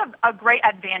 So that's a great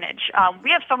advantage. We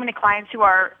have so many clients who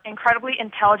are incredibly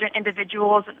intelligent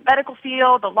individuals in the medical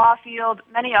field, the law field,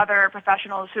 many other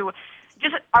professionals who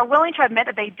just are willing to admit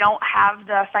that they don't have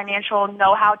the financial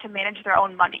know-how to manage their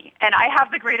own money. And I have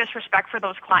the greatest respect for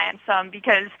those clients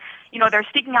because, they're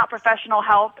seeking out professional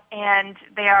help and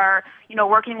they are,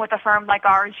 working with a firm like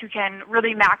ours who can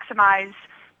really maximize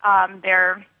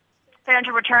their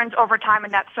financial returns over time,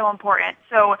 and that's so important.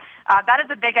 So that is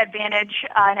a big advantage.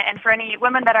 And for any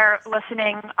women that are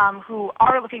listening who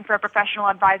are looking for a professional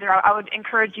advisor, I would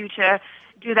encourage you to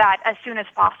do that as soon as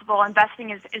possible.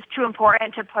 Investing is too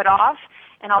important to put off.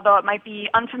 And although it might be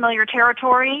unfamiliar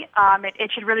territory,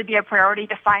 it should really be a priority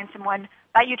to find someone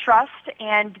that you trust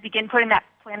and begin putting that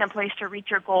plan in place to reach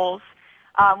your goals.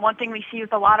 One thing we see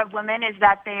with a lot of women is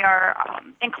that they are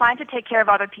inclined to take care of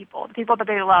other people, the people that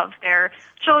they love, their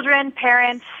children,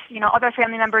 parents, other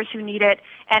family members who need it.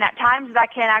 And at times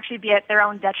that can actually be at their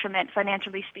own detriment,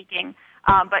 financially speaking.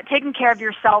 But taking care of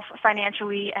yourself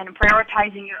financially and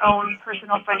prioritizing your own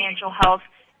personal financial health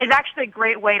is actually a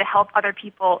great way to help other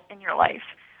people in your life.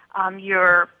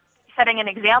 You're setting an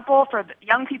example for the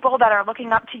young people that are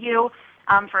looking up to you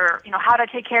for how to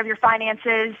take care of your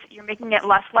finances. You're making it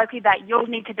less likely that you'll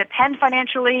need to depend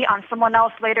financially on someone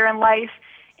else later in life.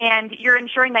 And you're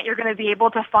ensuring that you're going to be able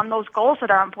to fund those goals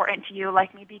that are important to you,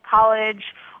 like maybe college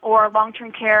or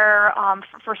long-term care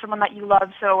for someone that you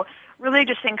love. So really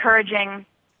just encouraging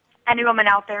any woman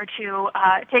out there to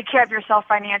take care of yourself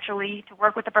financially, to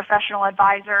work with a professional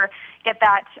advisor, get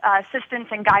that assistance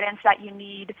and guidance that you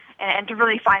need, and to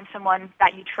really find someone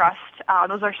that you trust.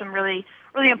 Those are some really,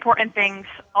 really important things.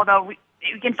 Although we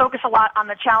can focus a lot on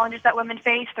the challenges that women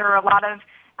face, there are a lot of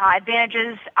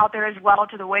advantages out there as well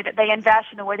to the way that they invest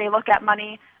and the way they look at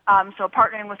money. So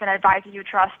partnering with an advisor you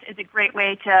trust is a great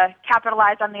way to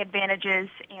capitalize on the advantages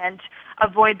and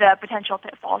avoid the potential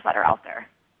pitfalls that are out there.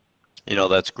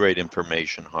 That's great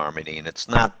information, Harmony, and it's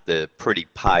not the pretty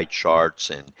pie charts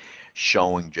and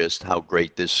showing just how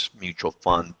great this mutual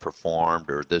fund performed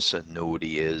or this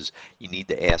annuity is. You need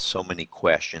to ask so many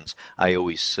questions. I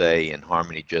always say, and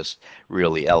Harmony just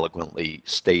really eloquently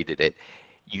stated it,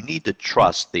 you need to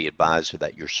trust the advisor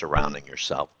that you're surrounding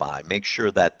yourself by. Make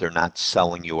sure that they're not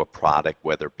selling you a product,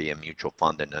 whether it be a mutual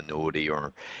fund, an annuity,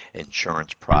 or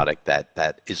insurance product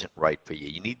that isn't right for you.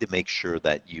 You need to make sure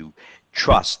that you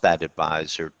trust that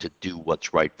advisor to do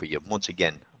what's right for you. Once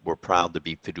again, we're proud to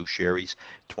be fiduciaries.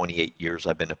 28 years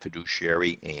I've been a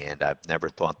fiduciary, and I've never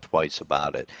thought twice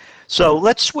about it. So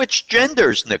let's switch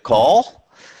genders, Nicole.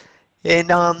 And,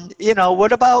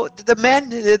 what about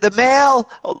the male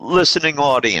listening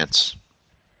audience?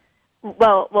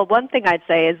 Well, one thing I'd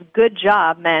say is good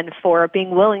job, men, for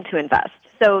being willing to invest.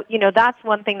 So, that's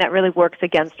one thing that really works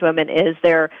against women is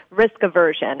their risk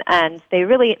aversion, and they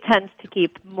really tend to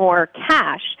keep more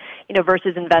cash,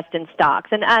 versus invest in stocks.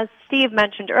 And as Steve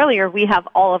mentioned earlier, we have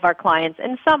all of our clients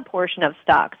in some portion of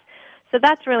stocks. So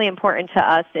that's really important to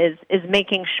us is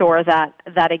making sure that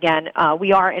again,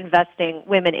 we are investing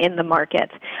women in the market.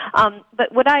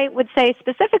 But what I would say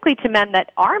specifically to men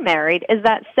that are married is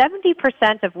that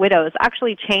 70% of widows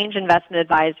actually change investment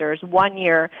advisors 1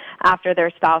 year after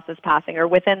their spouse is passing or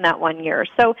within that 1 year.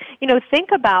 So,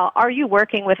 think about, are you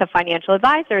working with a financial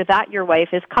advisor that your wife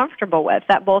is comfortable with,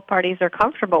 that both parties are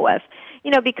comfortable with?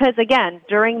 Because again,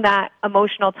 during that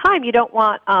emotional time, you don't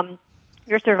want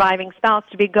your surviving spouse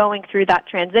to be going through that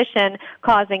transition,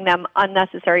 causing them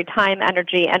unnecessary time,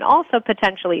 energy, and also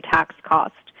potentially tax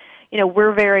cost.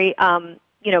 We're very,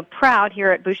 proud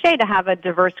here at Boucher to have a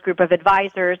diverse group of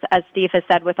advisors, as Steve has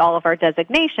said, with all of our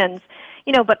designations,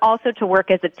 but also to work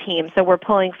as a team. So we're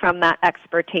pulling from that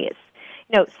expertise.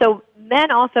 So men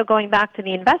also, going back to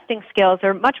the investing skills,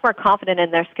 are much more confident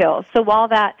in their skills. So while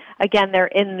that, again, they're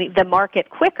in the market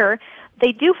quicker,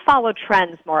 they do follow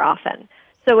trends more often.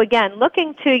 So again,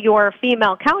 looking to your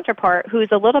female counterpart who's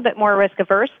a little bit more risk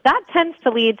averse, that tends to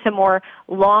lead to more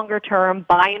longer term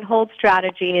buy and hold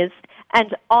strategies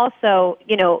and also,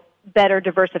 better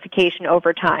diversification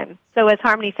over time. So as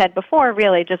Harmony said before,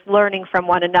 really just learning from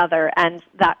one another, and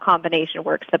that combination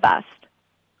works the best.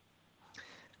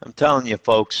 I'm telling you,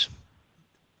 folks,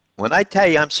 when I tell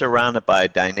you I'm surrounded by a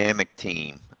dynamic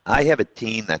team, I have a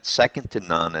team that's second to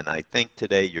none, and I think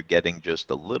today you're getting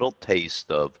just a little taste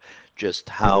of just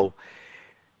how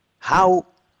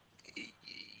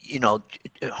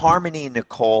Harmony and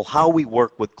Nicole, how we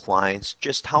work with clients,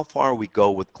 just how far we go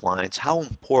with clients, how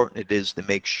important it is to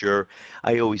make sure.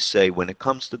 I always say when it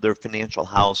comes to their financial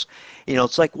house,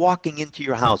 it's like walking into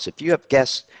your house. If you have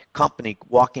guests, company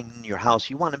walking in your house,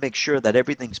 you want to make sure that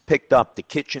everything's picked up, the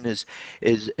kitchen is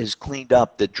cleaned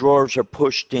up, the drawers are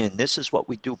pushed in. This is what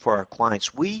we do for our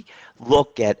clients. We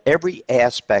look at every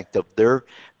aspect of their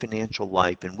financial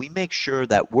life, and we make sure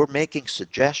that we're making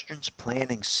suggestions,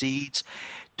 planting seeds,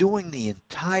 doing the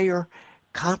entire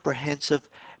comprehensive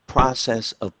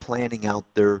process of planning out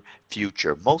their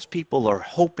future. Most people are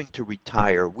hoping to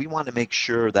retire. We want to make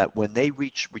sure that when they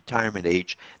reach retirement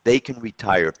age, they can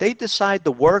retire. If they decide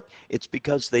to work, it's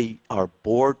because they are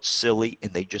bored, silly,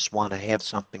 and they just want to have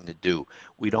something to do.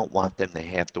 We don't want them to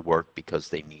have to work because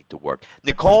they need to work.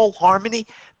 Nicole, Harmony,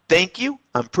 thank you.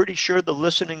 I'm pretty sure the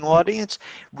listening audience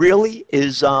really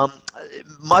is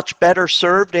much better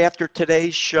served after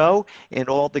today's show and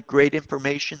all the great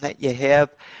information that you have.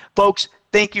 Folks,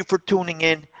 thank you for tuning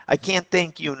in. I can't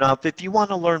thank you enough. If you want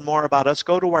to learn more about us,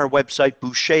 go to our website,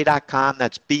 Boucher.com.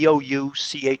 That's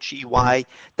BOUCHEY.com.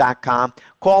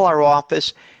 Call our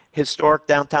office, historic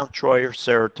downtown Troy or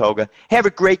Saratoga. Have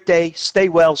a great day. Stay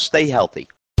well. Stay healthy.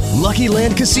 Lucky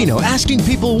Land Casino, asking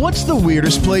people, what's the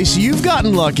weirdest place you've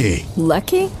gotten lucky?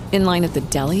 Lucky? In line at the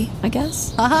deli, I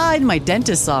guess? Aha, in my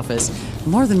dentist's office.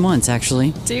 More than once,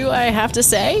 actually. Do I have to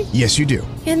say? Yes, you do.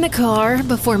 In the car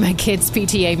before my kids'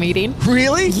 PTA meeting.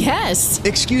 Really? Yes.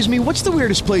 Excuse me, what's the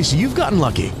weirdest place you've gotten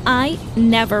lucky? I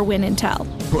never win and tell.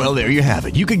 Well, there you have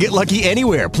it. You can get lucky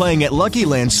anywhere, playing at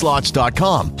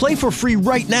LuckyLandSlots.com. Play for free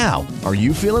right now. Are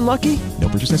you feeling lucky? No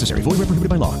purchase necessary. Void where prohibited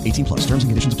by law. 18+. Terms and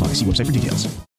conditions apply. See website for details.